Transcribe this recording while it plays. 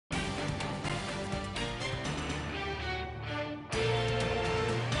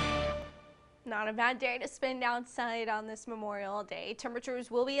Not a bad day to spend outside on this Memorial Day.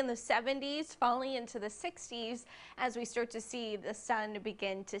 Temperatures will be in the 70s, falling into the 60s as we start to see the sun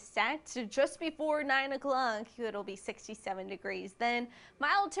begin to set. So just before 9 o'clock, it'll be 67 degrees. Then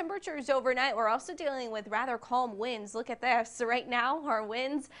mild temperatures overnight. We're also dealing with rather calm winds. Look at this. So right now, our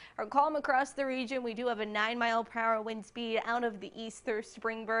winds are calm across the region. We do have a 9-mile-per-hour wind speed out of the east through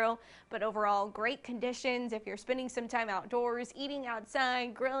Springboro, but overall, great conditions. If you're spending some time outdoors, eating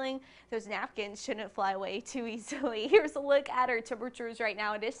outside, grilling, those napkins shouldn't fly away too easily. Here's a look at our temperatures right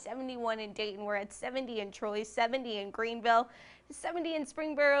now. It is 71 in Dayton. We're at 70 in Troy, 70 in Greenville, 70 in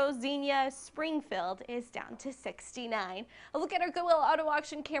Springboro. Xenia, Springfield is down to 69. A look at our Goodwill Auto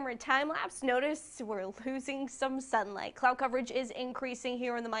Auction camera time lapse. Notice we're losing some sunlight. Cloud coverage is increasing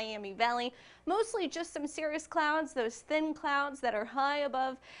here in the Miami Valley. Mostly just some cirrus clouds, those thin clouds that are high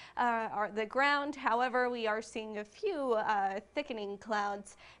above the ground. However, we are seeing a few thickening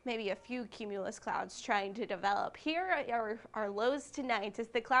clouds, maybe a few cumulus clouds trying to develop. Here are our lows tonight. As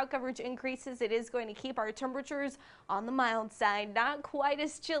the cloud coverage increases, it is going to keep our temperatures on the mild side, not quite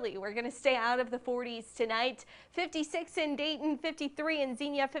as chilly. We're going to stay out of the 40s tonight. 56 in Dayton, 53 in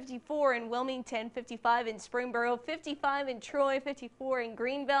Xenia, 54 in Wilmington, 55 in Springboro, 55 in Troy, 54 in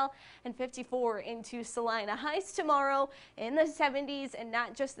Greenville, and 54 into Salina. Highs tomorrow in the 70s, and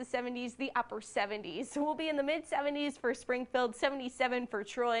not just the 70s, the upper 70s. So we'll be in the mid 70s for Springfield, 77 for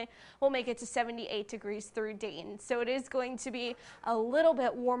Troy. We'll make it to 78 degrees through Dayton. So it is going to be a little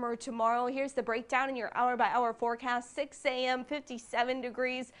bit warmer tomorrow. Here's the breakdown in your hour-by-hour forecast. 6 a.m., 57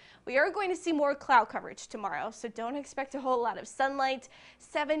 degrees. We are going to see more cloud coverage tomorrow, so don't expect a whole lot of sunlight.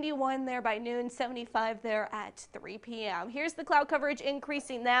 71 there by noon, 75 there at 3 p.m. Here's the cloud coverage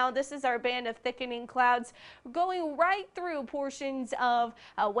increasing now. This is our band of thickening clouds going right through portions of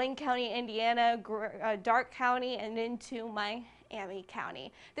Wayne County, Indiana, Darke County, and into Miami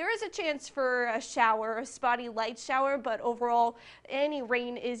County. There is a chance for a shower, a spotty light shower, but overall any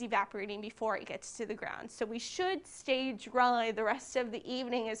rain is evaporating before it gets to the ground. So we should stay dry the rest of the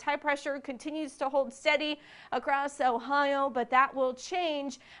evening as high pressure continues to hold steady across Ohio, but that will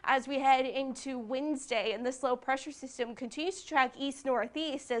change as we head into Wednesday, and this low pressure system continues to track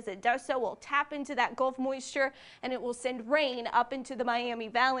east-northeast. As it does so, we'll tap into that Gulf moisture and it will send rain up into the Miami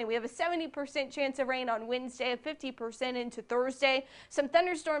Valley. We have a 70% chance of rain on Wednesday, a 50% into Thursday. Some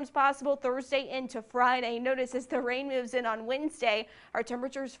thunderstorms possible Thursday into Friday. Notice as the rain moves in on Wednesday, our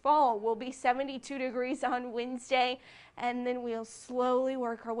temperatures fall. We'll be 72 degrees on Wednesday, and then we'll slowly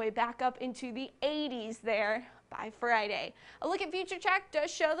work our way back up into the 80s there by Friday. A look at Future Check does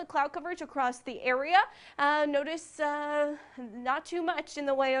show the cloud coverage across the area. Notice not too much in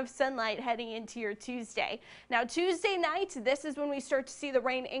the way of sunlight heading into your Tuesday. Now Tuesday night, this is when we start to see the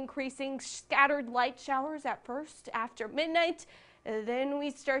rain increasing, scattered light showers at first after midnight. Then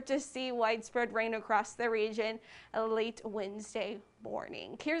we start to see widespread rain across the region late Wednesday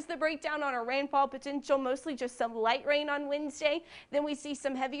morning. Here's the breakdown on our rainfall potential. Mostly just some light rain on Wednesday. Then we see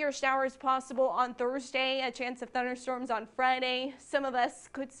some heavier showers possible on Thursday, a chance of thunderstorms on Friday. Some of us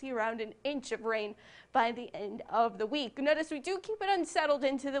could see around an inch of rain by the end of the week. Notice we do keep it unsettled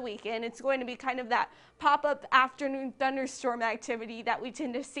into the weekend. It's going to be kind of that pop-up afternoon thunderstorm activity that we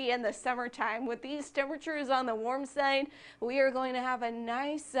tend to see in the summertime. With these temperatures on the warm side, we are going to have a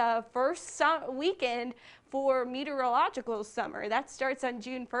nice first weekend for meteorological summer. That starts on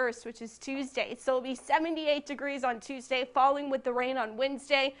June 1st, which is Tuesday. So it'll be 78 degrees on Tuesday, falling with the rain on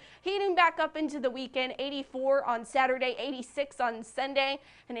Wednesday, heating back up into the weekend, 84 on Saturday, 86 on Sunday,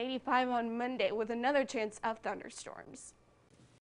 and 85 on Monday with another chance of thunderstorms.